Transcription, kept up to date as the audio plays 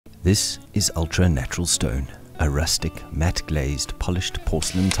This is Ultra Natural Stone, a rustic, matte glazed, polished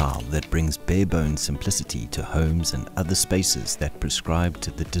porcelain tile that brings bare-bones simplicity to homes and other spaces that prescribe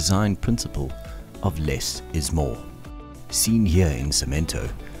to the design principle of less is more. Seen here in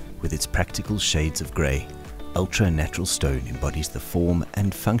Cemento, with its practical shades of grey, Ultra Natural Stone embodies the form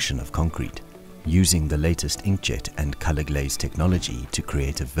and function of concrete, using the latest inkjet and color glaze technology to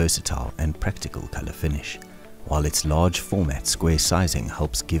create a versatile and practical color finish, while its large format square sizing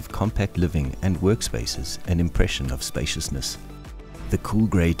helps give compact living and workspaces an impression of spaciousness. The cool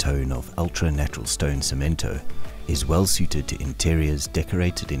grey tone of Ultra Natural Stone Cemento is well suited to interiors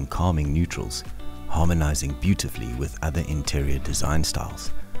decorated in calming neutrals, harmonizing beautifully with other interior design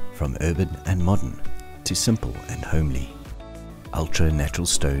styles, from urban and modern to simple and homely. Ultra Natural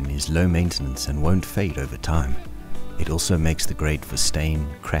Stone is low maintenance and won't fade over time. It also makes the grade for stain,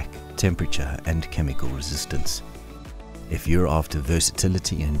 crack, temperature and chemical resistance. If you're after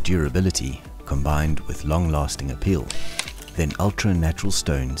versatility and durability combined with long-lasting appeal, then Ultra Natural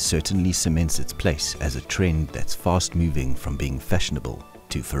Stone certainly cements its place as a trend that's fast-moving from being fashionable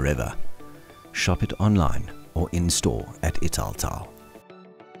to forever. Shop it online or in-store at Italtile.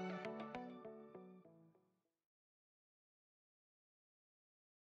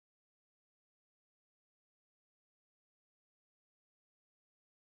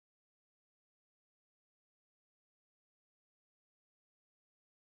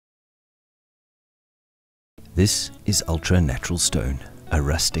 This is Ultra Natural Stone, a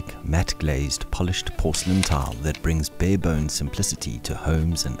rustic, matte glazed, polished porcelain tile that brings bare-bones simplicity to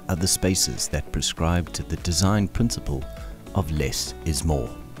homes and other spaces that prescribe to the design principle of less is more.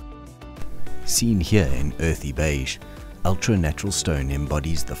 Seen here in earthy beige, Ultra Natural Stone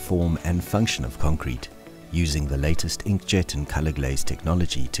embodies the form and function of concrete, using the latest inkjet and color glaze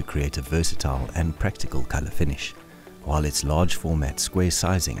technology to create a versatile and practical color finish, while its large format square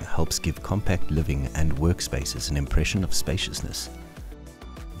sizing helps give compact living and workspaces an impression of spaciousness.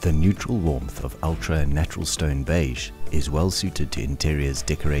 The neutral warmth of Ultra Natural Stone Beige is well suited to interiors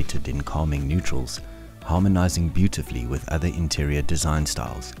decorated in calming neutrals, harmonizing beautifully with other interior design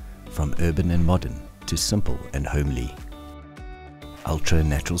styles, from urban and modern to simple and homely. Ultra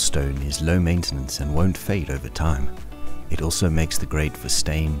Natural Stone is low maintenance and won't fade over time. It also makes the grade for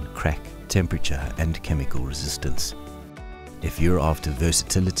stain, crack, temperature and chemical resistance. If you're after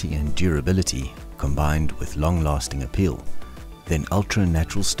versatility and durability combined with long-lasting appeal, then Ultra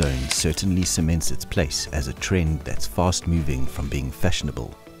Natural Stone certainly cements its place as a trend that's fast-moving from being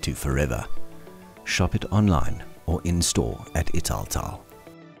fashionable to forever. Shop it online or in-store at Italtile.